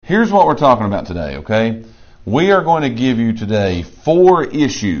Here's what we're talking about today, okay? We are going to give you today 4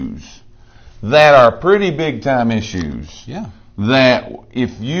 issues that are pretty big time issues. Yeah. That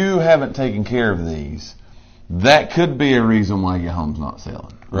if you haven't taken care of these, that could be a reason why your home's not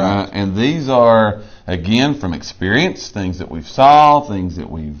selling. Right. And these are, again, from experience, things that we've saw, things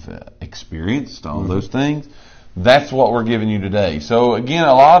that we've experienced, all those things. That's what we're giving you today. So, again,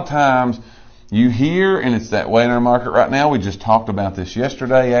 a lot of times you hear, and it's that way in our market right now. We just talked about this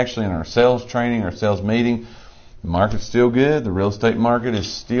yesterday, actually, in our sales training, our sales meeting. The market's still good. The real estate market is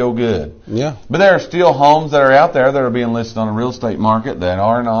still good. Yeah. But there are still homes that are out there that are being listed on the real estate market that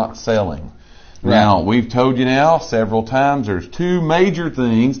are not selling. Right. Now, we've told you now several times there's 2 major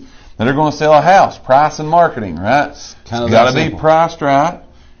things that are going to sell a house. Price and marketing, right? It's got to be priced right,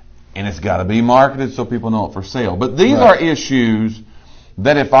 and it's got to be marketed so people know it for sale. But these are issues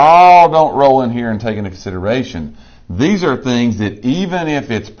that if all don't roll in here and take into consideration, these are things that even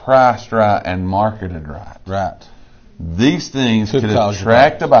if it's priced right and marketed right, these things could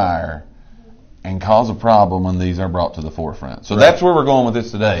attract a buyer and cause a problem when these are brought to the forefront. So that's where we're going with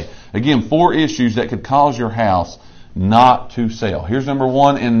this today. Again, 4 issues that could cause your house not to sell. Here's number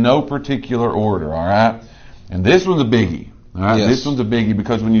 1 in no particular order, all right? And this one's a biggie, all right? Yes. This one's a biggie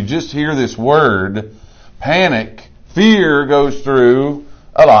because when you just hear this word, panic, fear goes through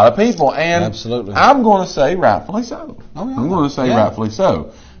a lot of people. And absolutely. I'm going to say rightfully so. Oh, yeah. I'm going to say rightfully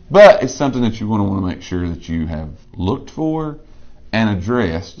so. But it's something that you want to make sure that you have looked for and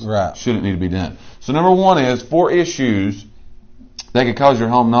addressed should it need to be done. So number 1 is 4 issues that could cause your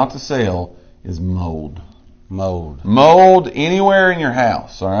home not to sell is mold. Mold anywhere in your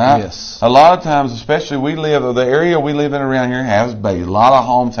house, all right? Yes. A lot of times, especially the area we live in around here has a lot of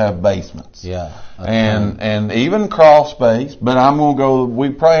homes have basements. Yeah. And even crawl space, but we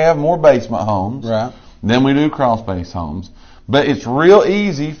probably have more basement homes than we do crawl space homes. But it's real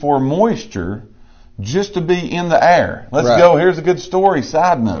easy for moisture just to be in the air. Let's go. Here's a good story,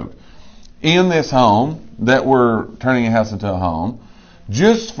 side note. In this home that we're turning a house into a home,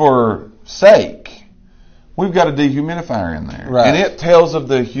 just for sake, we've got a dehumidifier in there. And it tells of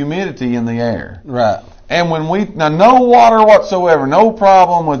the humidity in the air. And when no water whatsoever, no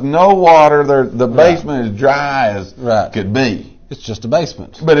problem with no water, the basement is dry as could be. It's just a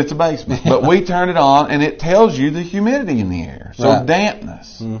basement. But it's a basement. But we turn it on and it tells you the humidity in the air. So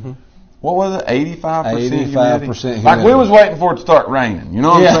dampness. Mm-hmm. What was it? 85% humidity? Like we was waiting for it to start raining. You know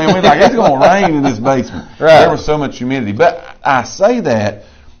what I'm saying? We're like, it's going to rain in this basement. There was so much humidity. But I say that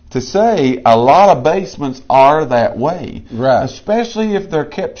to say a lot of basements are that way. Especially if they're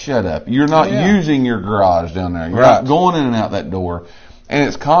kept shut up. You're not using your garage down there. You're not going in and out that door. And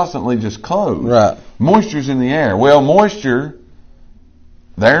it's constantly just closed. Moisture's in the air. Well, moisture,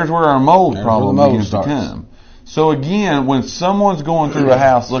 there's where our mold problem begins to come. So again, when someone's going through a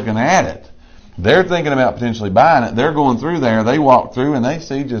house looking at it, they're thinking about potentially buying it. They're going through there. They walk through and they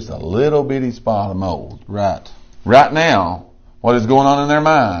see just a little bitty spot of mold. Right now, what is going on in their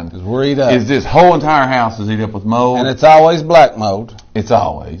mind is this whole entire house is eaten up with mold. And it's always black mold. It's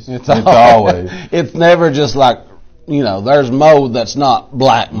always. It's never just like, there's mold that's not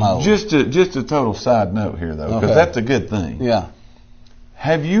black mold. Just a total side note here, though, because that's a good thing.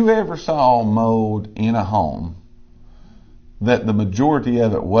 Have you ever saw mold in a home that the majority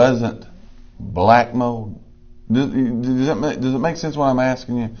of it wasn't black mold? Does it make sense what I'm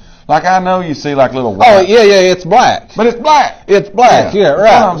asking you? Like I know you see like little white. Oh yeah, it's black. But it's black. It's black. Yeah,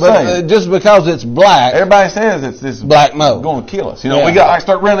 right. But just because it's black, everybody says it's this black mold going to kill us. We got to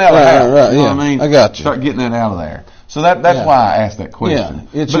start running out of the house. You know what I mean? I got you. Start getting it out of there. So that's why I asked that question.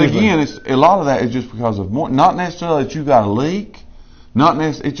 But again, it's a lot of that is just because of not necessarily that you got a leak.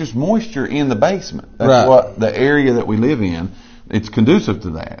 It's just moisture in the basement. That's what the area that we live in. It's conducive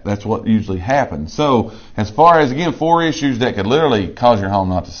to that. That's what usually happens. So, as far as, again, 4 issues that could literally cause your home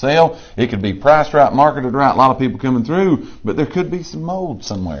not to sell, it could be priced right, marketed right, a lot of people coming through, but there could be some mold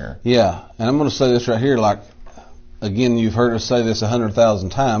somewhere. Yeah, and I'm going to say this right here, like, again, you've heard us say this 100,000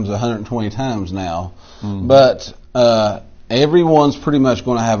 times, 120 times now, but everyone's pretty much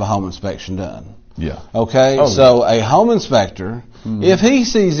going to have a home inspection done. Okay, so a home inspector, if he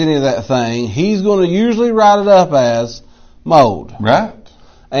sees any of that thing, he's going to usually write it up as mold.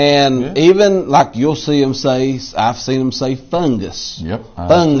 And even like you'll see them say, I've seen them say fungus,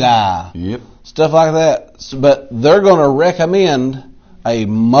 fungi, stuff like that. But they're going to recommend a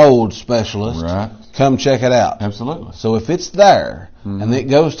mold specialist come check it out. Absolutely. So if it's there and it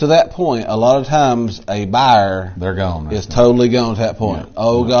goes to that point, a lot of times a buyer is totally gone to that point.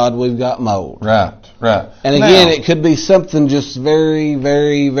 God, we've got mold. And again, it could be something just very,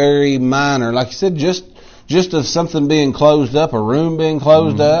 very, very minor. Like you said, just just of something being closed up, a room being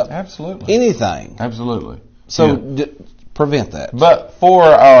closed up. Absolutely. Anything. Absolutely. So prevent that. But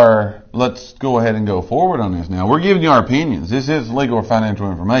let's go ahead and go forward on this now. We're giving you our opinions. This is legal or financial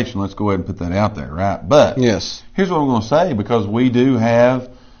information. Let's go ahead and put that out there, right? But yes, here's what I'm going to say, because we do have,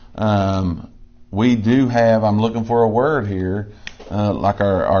 I'm looking for a word here, like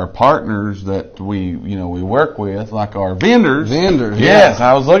our partners that we work with, like our vendors. Vendors. Yes,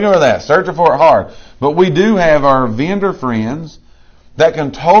 I was looking for that, searching for it hard. But we do have our vendor friends that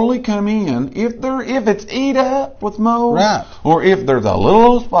can totally come in if it's eat up with mold, right, or if there's a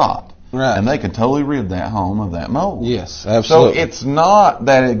little spot, right, and they can totally rid that home of that mold. Yes, absolutely. So it's not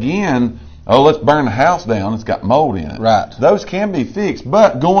that, again, let's burn the house down, it's got mold in it. Right. Those can be fixed,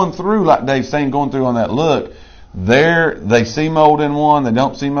 but going through, like Dave's saying, going through on that look, they see mold in one, they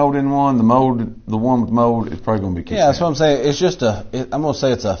don't see mold in one. The one with mold is probably going to be kicked out. That's what I'm saying. It's just I'm going to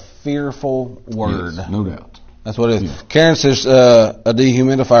say it's a fearful word. Yes, no doubt. That's what it is. Yeah. Karen says a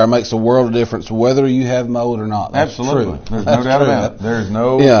dehumidifier makes a world of difference whether you have mold or not. That's absolutely. True. There's that's no doubt true. about it. There's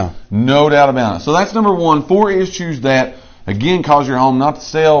no doubt about it. So that's number one. 4 issues that, again, cause your home not to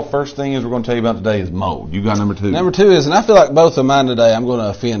sell. First thing is we're going to tell you about today is mold. You got number 2. Number 2 is, and I feel like both of mine today, I'm going to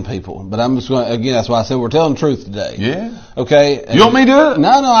offend people, but I'm just going to, again, that's why I said we're telling the truth today. Yeah. Okay. You want me to do it? No,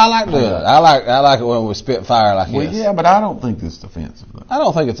 I like to do it. I like it when we spit fire like this. Yeah, but I don't think this is offensive, though. I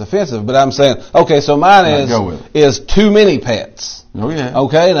don't think it's offensive, but I'm saying, okay, so mine is too many pets. Oh, yeah.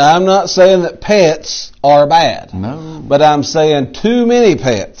 Okay, now I'm not saying that pets are bad. No. But I'm saying too many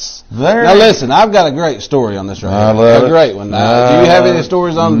pets. Now listen, I've got a great story on this right here. A great one. Do you have any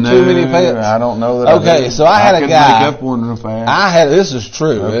stories on too many pets? I don't know that. Okay, so I had a guy. Make up one real fast. This is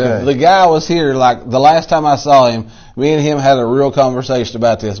true. Okay. The guy was here, like the last time I saw him, me and him had a real conversation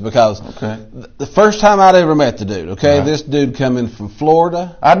about this, because the first time I'd ever met the dude, this dude coming from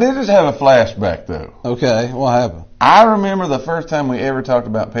Florida. I did just have a flashback, though. Okay, what happened? I remember the first time we ever talked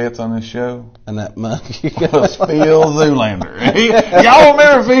about pets on this show. And that monkey was Phil Zoolander. Y'all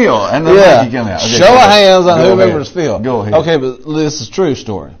remember Phil? And the monkey came out. Okay, show of hands on who remembers Phil. Go ahead. Okay, but this is a true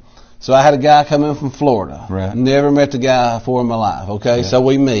story. So I had a guy come in from Florida. Right. Never met the guy before in my life. Okay, so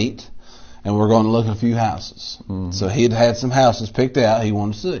we meet, and we're going to look at a few houses. Mm-hmm. So he'd had some houses picked out he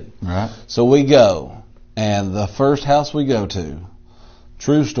wanted to see. Right. So we go, and the first house we go to,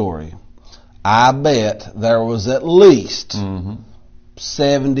 true story, I bet there was at least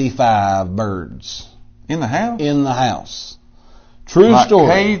 75 birds. In the house? In the house. True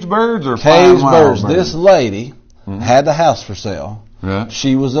story. Caged birds or caged birds? This lady had the house for sale. Right.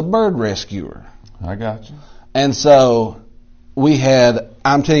 She was a bird rescuer. I got you. And so we had,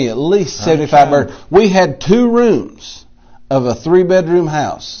 I'm telling you, at least 75 birds. We had 2 rooms of a 3-bedroom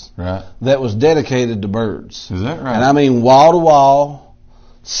house that was dedicated to birds. Is that right? And I mean wall to wall,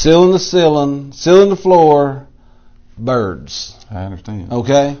 ceiling to ceiling, ceiling to floor, birds. I understand.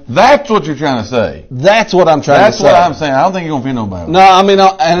 Okay? That's what you're trying to say. That's what I'm trying to say. That's what I'm saying. I don't think you're going to offend nobody. No, I mean,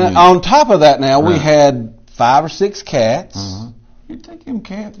 on top of that now, we had 5 or 6 cats. You think them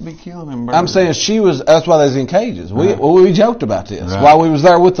cats be killing them birds? I'm saying that's why they was in cages. We joked about this while we was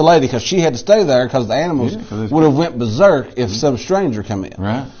there with the lady, because she had to stay there because the animals would have went berserk if some stranger come in.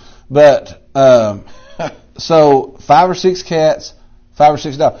 Right. But, so 5 or 6 cats, 5 or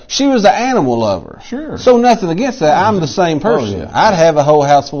 6 dogs. She was an animal lover. Sure. So nothing against that. I'm the same person. Oh, yeah. I'd have a whole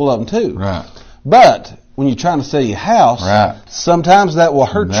house full of them too. Right. But when you're trying to sell your house, sometimes that will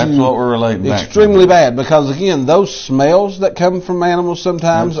hurt you. That's what we're relating back extremely bad, because again, those smells that come from animals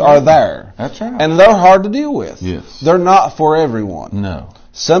sometimes are there. That's right. And they're hard to deal with. Yes. They're not for everyone. No.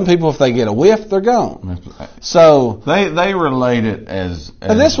 Some people, if they get a whiff, they're gone. So they relate it as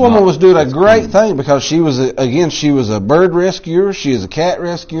and this woman was doing a great thing, because she was a bird rescuer, she is a cat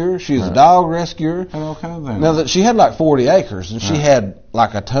rescuer, she is a dog rescuer. And all kinds of things. Now that she had like 40 acres, and she had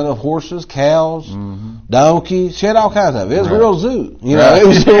like a ton of horses, cows, donkeys. She had all kinds of it. It was a real zoo. You know, it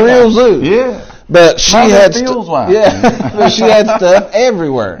was a real zoo. Yeah. But she had but she had stuff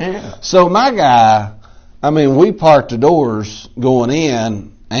everywhere. Yeah. So my guy, I mean, we parked the doors going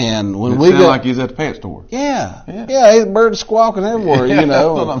in, and when we got like he's at the pet store. Yeah, birds squawking everywhere, you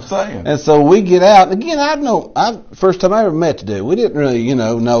know. That's what I'm saying. And so we get out, and again, first time I ever met the dude, we didn't really,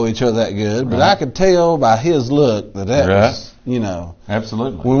 know each other that good, but I could tell by his look that was,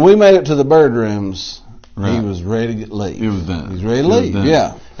 Absolutely. When we made it to the bird rooms, he was ready to leave. It was done. He was ready to leave,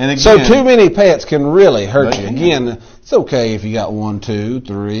 yeah. And again, so too many pets can really hurt you. Again, it's okay if you got 1, 2,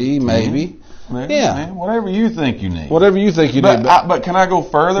 3, maybe. Yeah, man, whatever you think you need. Whatever you think you need. But can I go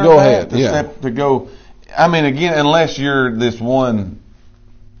further? Go ahead. I mean, again, unless you're this one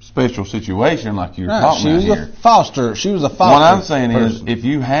special situation like you're talking about here. She was a foster. What I'm saying is, if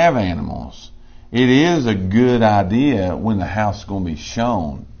you have animals it is a good idea when the house is going to be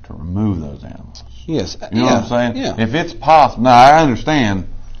shown to remove those animals. Yes. You know what I'm saying? Yeah. If it's possible. Now, I understand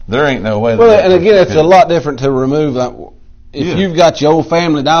there ain't no way. Well, and again, it's a lot different to remove that. If you've got your old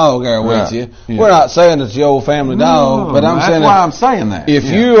family dog there with you, we're not saying it's your old family dog, but I'm saying that's why I'm saying that. If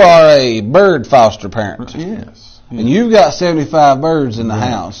you are a bird foster parent, yes, and you've got 75 birds in the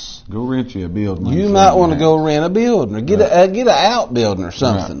house, go rent you a building. You might want to go rent a building or get an outbuilding or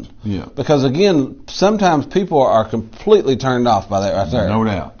something. Right. Yeah. Because again, sometimes people are completely turned off by that right there. No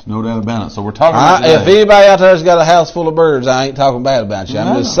doubt about it. So we're talking about if anybody out there's got a house full of birds, I ain't talking bad about you.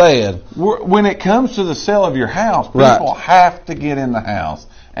 I'm just saying. When it comes to the sale of your house, people have to get in the house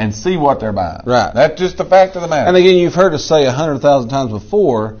and see what they're buying. Right. That's just the fact of the matter. And again, you've heard us say 100,000 times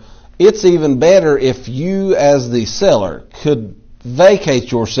before, it's even better if you as the seller could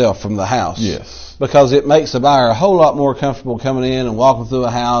vacate yourself from the house. Yes. Because it makes the buyer a whole lot more comfortable coming in and walking through a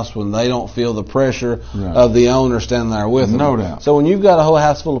house when they don't feel the pressure of the owner standing there with them. No doubt. So when you've got a whole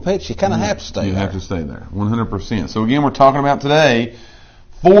house full of pets, you kind of have to stay there. You have to stay there, 100%. So again, we're talking about today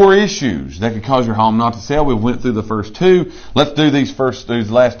 4 issues that could cause your home not to sell. We went through the first 2. Let's do these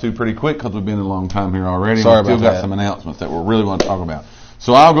last 2 pretty quick because we've been a long time here already. Sorry about that. We've still got some announcements that we really want to talk about.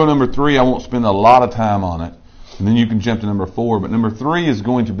 So I'll go number 3. I won't spend a lot of time on it. And then you can jump to number 4. But number 3 is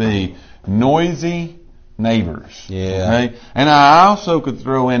going to be noisy neighbors. Yeah. Okay? And I also could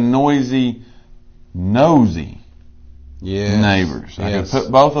throw in noisy, nosy neighbors. I could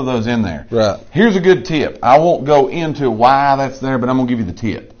put both of those in there. Right. Here's a good tip. I won't go into why that's there, but I'm going to give you the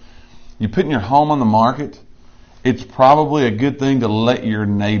tip. You're putting your home on the market. It's probably a good thing to let your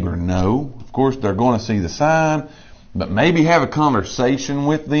neighbor know. Of course, they're going to see the sign, but maybe have a conversation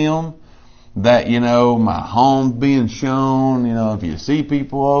with them that, my home's being shown, if you see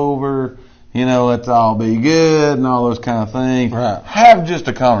people over, let's all be good and all those kind of things. Right. Have just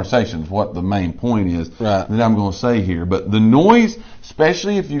a conversation is what the main point is that I'm going to say here. But the noise,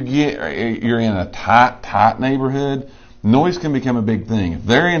 especially if you're in a tight neighborhood, noise can become a big thing. If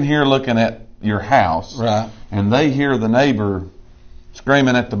they're in here looking at your house and they hear the neighbor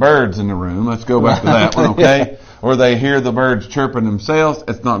screaming at the birds in the room, let's go back to that one, okay? Or they hear the birds chirping themselves,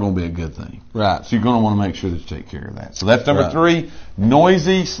 it's not going to be a good thing. Right. So you're going to want to make sure that you take care of that. So that's number 3,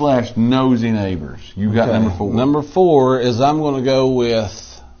 noisy/nosy neighbors. You got number 4. Number 4 is I'm going to go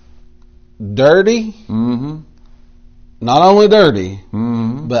with dirty. Mm-hmm. Not only dirty,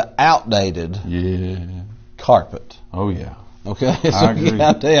 but outdated. Yeah. Carpet. Oh, yeah. Okay, so I agree.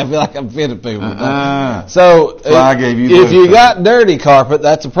 I tell you, I feel like I'm fitting people. So I gave you if you got dirty carpet,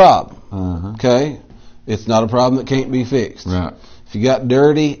 that's a problem. Uh-huh. Okay, it's not a problem that can't be fixed. Right. If you got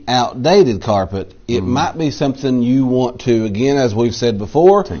dirty, outdated carpet, it might be something you want to, again, as we've said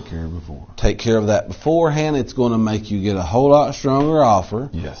before, take care of before. Take care of that beforehand. It's going to make you get a whole lot stronger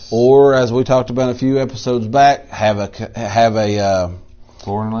offer. Yes. Or, as we talked about a few episodes back, have a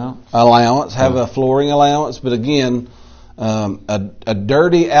flooring allowance. Have a flooring allowance, but again. A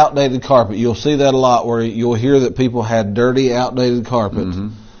dirty, outdated carpet. You'll see that a lot where you'll hear that people had dirty, outdated carpet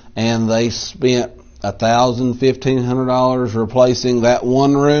and they spent $1,000, $1,500 replacing that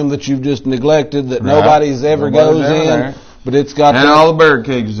one room that you've just neglected that nobody's ever goes in. There. But it's got all the bird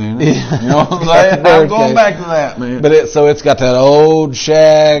cages in it. You know what I'm saying? I'm going back to that, man. But it's got that old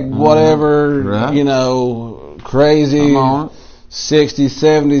shag, whatever, crazy 60s,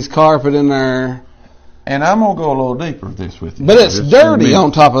 70s carpet in there. And I'm going to go a little deeper with this with you. But it's dirty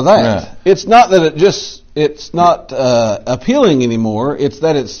on top of that. Right. It's not that it's not appealing anymore. It's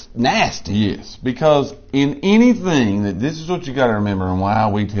that it's nasty. Yes, because in anything this is what you got to remember and why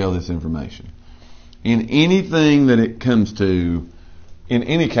we tell this information. In anything that it comes to, in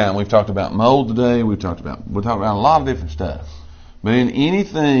any kind, we've talked about mold today, we're talking about a lot of different stuff. But in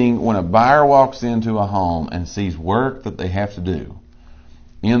anything, when a buyer walks into a home and sees work that they have to do,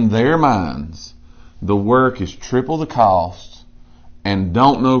 in their minds, the work is triple the cost and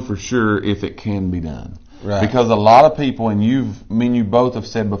don't know for sure if it can be done. Right. Because a lot of people, and you both have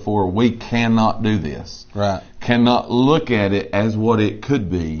said before, we cannot do this. Right. Cannot look at it as what it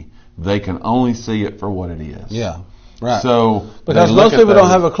could be. They can only see it for what it is. Yeah. Right. So because most people don't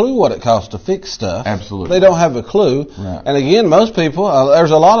have a clue what it costs to fix stuff. Absolutely. They don't have a clue. Right. And again, most people,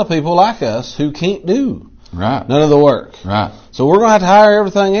 there's a lot of people like us who can't do none of the work. Right. So we're going to have to hire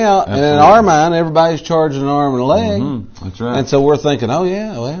everything out. Absolutely. And in our mind, everybody's charging an arm and a leg. Mm-hmm. That's right. And so we're thinking,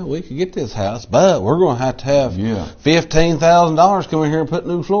 we could get this house, but we're going to have $15,000 come in here and put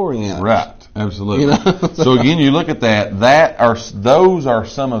new flooring in it. Right. Absolutely. So again, you look at that. Those are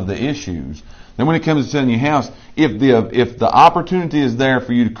some of the issues Then when it comes to selling your house, if the opportunity is there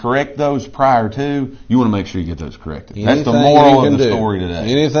for you to correct those prior to, you want to make sure you get those corrected. That's the moral of the story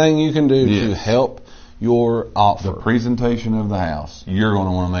today. Anything you can do to help your offer. The presentation of the house. You're going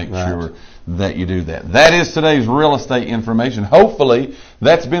to want to make sure that you do that. That is today's real estate information. Hopefully,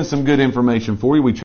 that's been some good information for you. We